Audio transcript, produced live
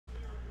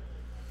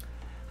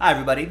Hi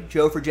everybody,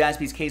 Joe for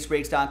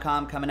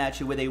JaspysCaseBreaks.com coming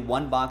at you with a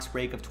one-box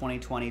break of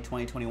 2020-2021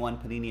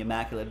 Panini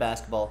Immaculate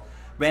Basketball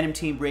random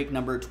team break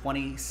number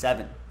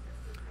 27.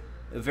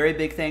 A very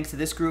big thanks to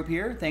this group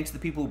here. Thanks to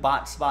the people who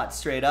bought spots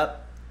straight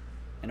up,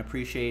 and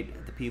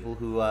appreciate the people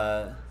who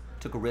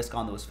took a risk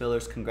on those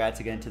fillers. Congrats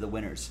again to the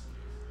winners.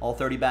 All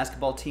 30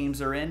 basketball teams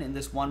are in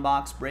this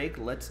one-box break.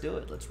 Let's do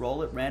it. Let's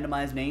roll it.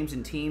 Randomize names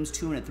and teams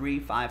 2 and a 3,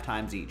 5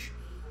 times each.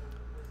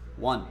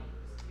 1,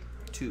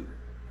 2,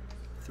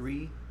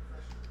 3,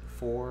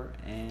 4,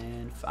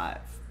 and 5.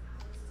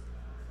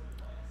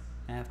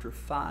 After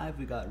 5,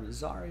 we got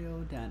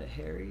Rosario down to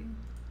Harry.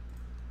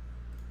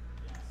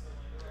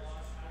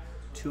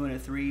 2 and a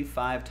 3,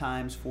 5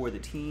 times for the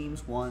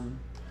teams. 1,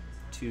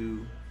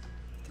 2,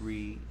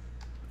 3,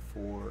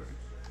 4,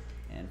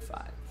 and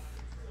 5.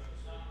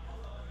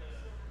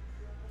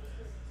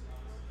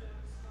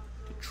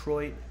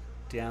 Detroit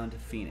down to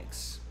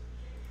Phoenix.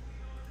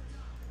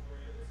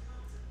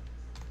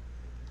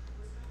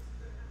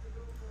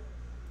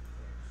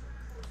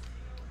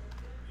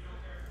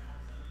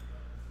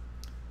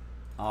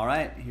 All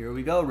right, here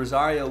we go.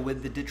 Rosario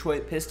with the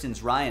Detroit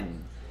Pistons.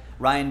 Ryan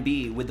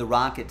B with the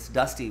Rockets.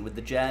 Dusty with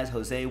the Jazz.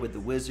 Jose with the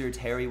Wizards.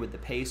 Harry with the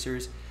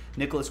Pacers.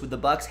 Nicholas with the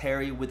Bucks.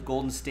 Harry with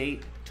Golden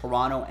State,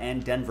 Toronto,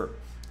 and Denver.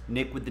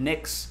 Nick with the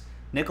Knicks.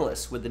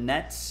 Nicholas with the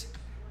Nets.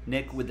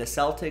 Nick with the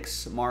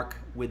Celtics. Mark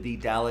with the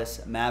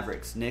Dallas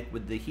Mavericks. Nick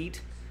with the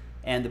Heat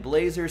and the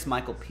Blazers.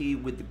 Michael P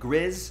with the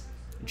Grizz.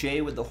 Jay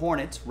with the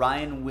Hornets.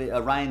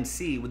 Ryan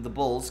C with the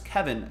Bulls.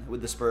 Kevin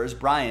with the Spurs.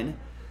 Brian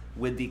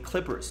with the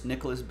Clippers.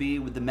 Nicholas B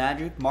with the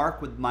Magic. Mark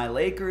with my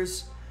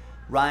Lakers.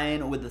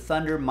 Ryan with the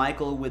Thunder.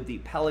 Michael with the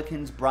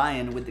Pelicans.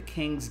 Brian with the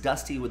Kings.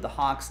 Dusty with the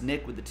Hawks.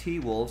 Nick with the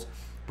T-Wolves.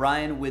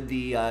 Brian with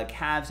the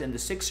Cavs and the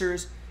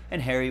Sixers.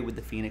 And Harry with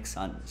the Phoenix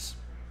Suns.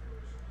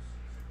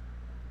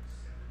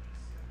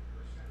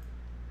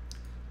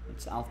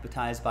 Let's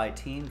alphabetize by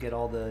team. Get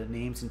all the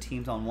names and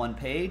teams on one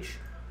page.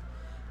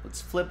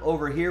 Let's flip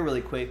over here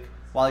really quick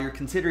while you're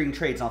considering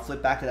trades. I'll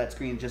flip back to that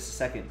screen in just a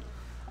second.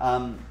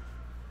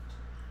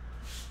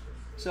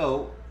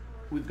 So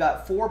we've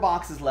got 4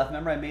 boxes left.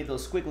 Remember, I made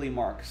those squiggly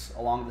marks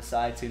along the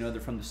side so you know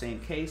they're from the same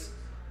case.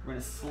 We're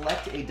going to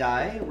select a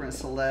die. We're going to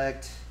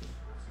select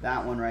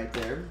that one right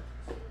there.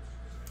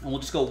 And we'll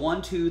just go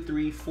 1, 2,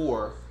 3,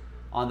 4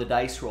 on the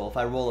dice roll. If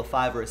I roll a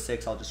 5 or a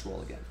 6, I'll just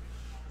roll again.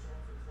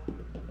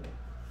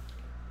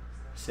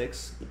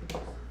 6,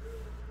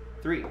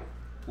 3.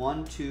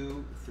 1,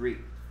 2, 3.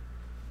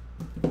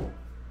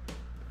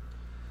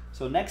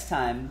 So next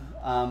time,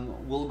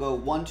 we'll go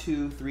 1,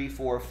 2, 3,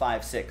 4,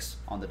 5, 6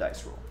 on the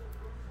dice roll.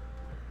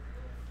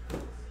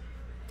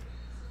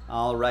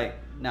 All right,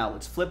 now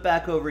let's flip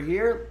back over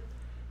here,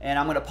 and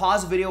I'm going to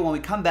pause the video. When we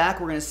come back,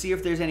 we're going to see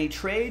if there's any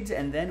trades,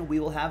 and then we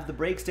will have the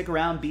break. Stick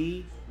around,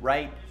 be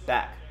right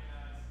back.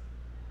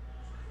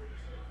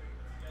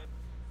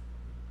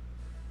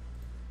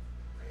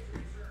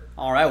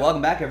 All right,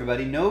 welcome back,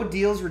 everybody. No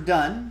deals were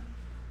done.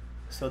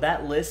 So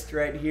that list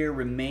right here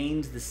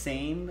remains the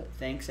same.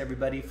 Thanks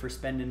everybody for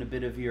spending a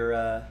bit of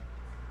your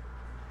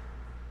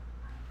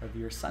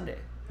Sunday,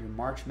 your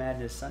March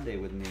Madness Sunday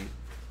with me.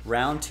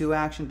 Round 2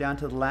 action down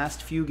to the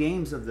last few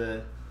games of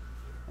the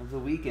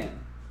weekend.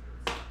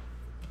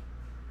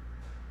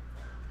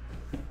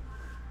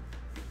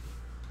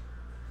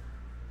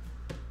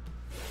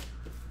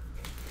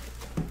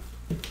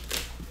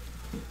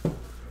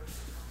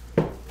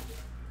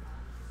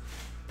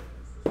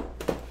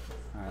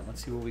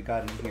 Let's see what we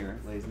got in here,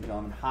 ladies and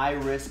gentlemen. High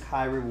risk,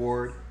 high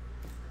reward.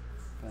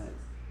 But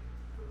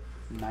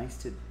nice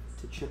to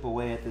chip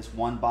away at this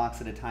one box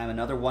at a time.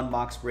 Another one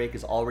box break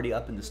is already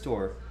up in the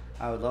store.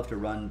 I would love to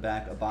run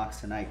back a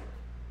box tonight.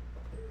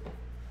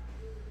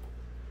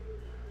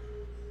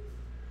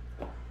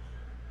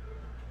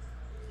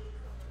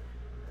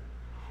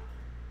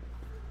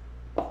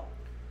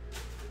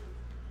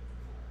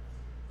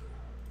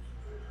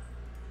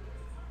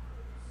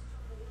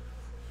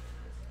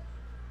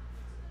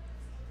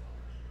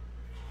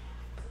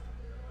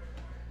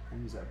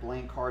 Use that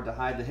blank card to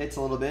hide the hits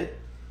a little bit.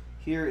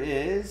 Here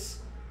is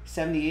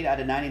 78 out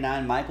of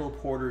 99, Michael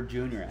Porter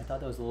Jr. I thought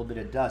that was a little bit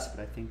of dust,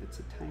 but I think it's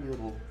a tiny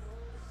little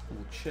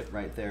chip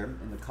right there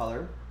in the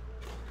color.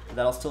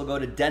 That'll still go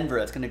to Denver.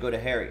 That's going to go to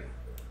Harry.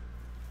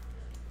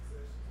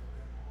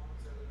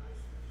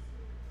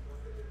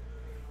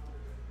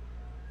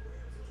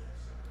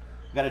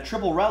 We've got a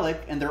triple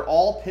relic, and they're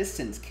all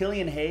Pistons.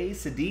 Killian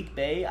Hayes, Sadiq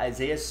Bey,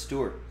 Isaiah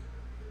Stewart.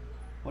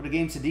 What a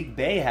game Sadiq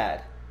Bey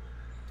had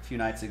a few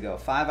nights ago.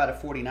 5 out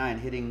of 49,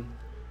 hitting,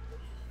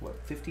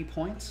 what, 50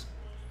 points?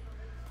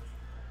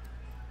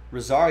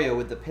 Rosario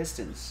with the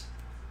Pistons.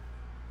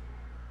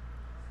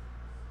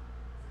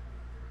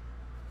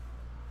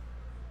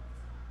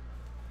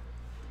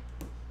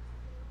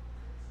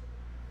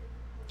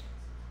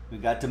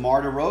 We've got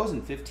DeMar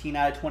DeRozan, 15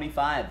 out of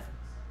 25.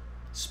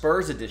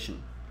 Spurs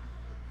edition.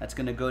 That's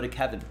going to go to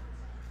Kevin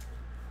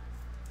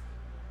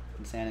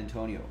in San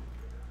Antonio.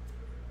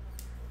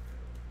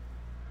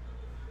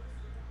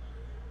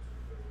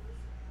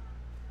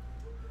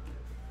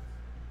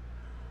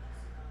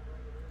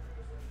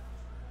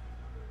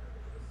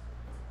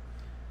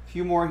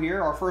 few more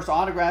here. Our first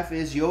autograph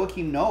is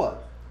Joakim Noah.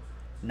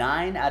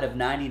 9 out of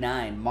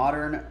 99.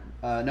 Modern,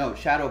 no,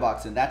 Shadow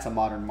Boxing. That's a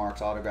Modern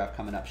Marks autograph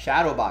coming up.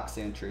 Shadow Box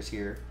interest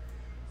here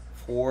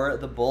for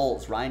the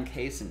Bulls. Ryan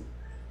Kaysen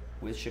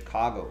with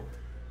Chicago.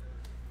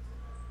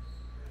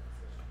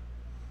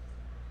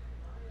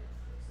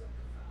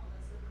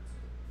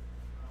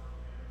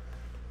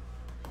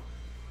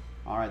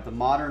 All right, the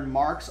Modern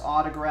Marks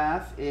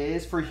autograph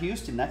is for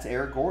Houston. That's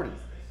Eric Gordon.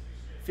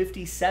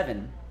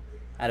 57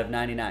 out of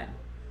 99.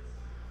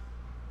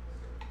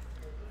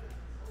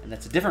 And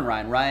that's a different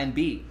Ryan, Ryan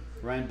B.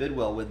 Ryan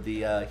Bidwell with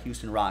the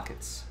Houston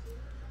Rockets.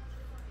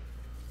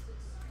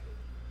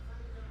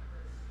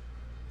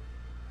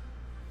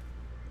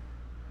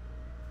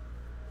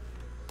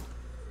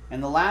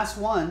 And the last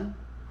one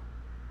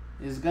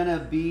is going to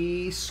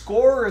be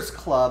Scorers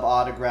Club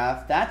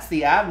autograph. That's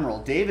the Admiral,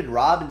 David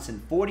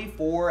Robinson,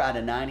 44 out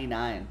of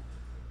 99.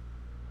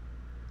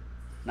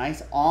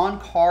 Nice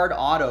on-card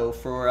auto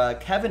for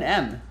Kevin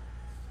M.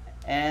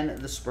 and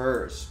the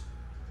Spurs.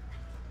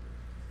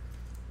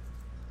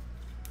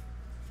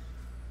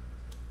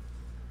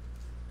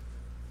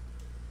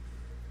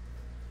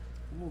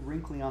 A little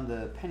wrinkly on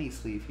the penny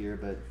sleeve here,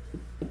 but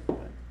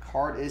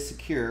card is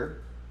secure.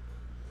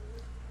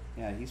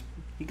 Yeah,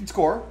 he can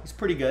score. He's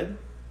pretty good.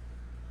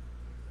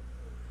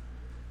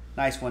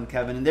 Nice one,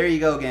 Kevin. And there you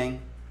go,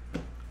 gang.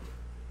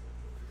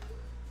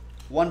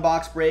 One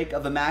box break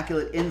of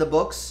Immaculate in the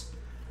books.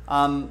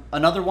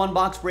 Another one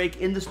box break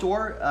in the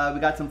store. We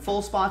got some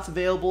full spots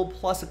available,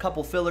 plus a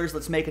couple fillers.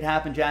 Let's make it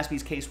happen.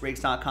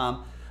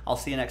 JaspysCaseBreaks.com. I'll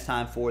see you next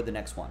time for the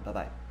next one.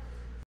 Bye-bye.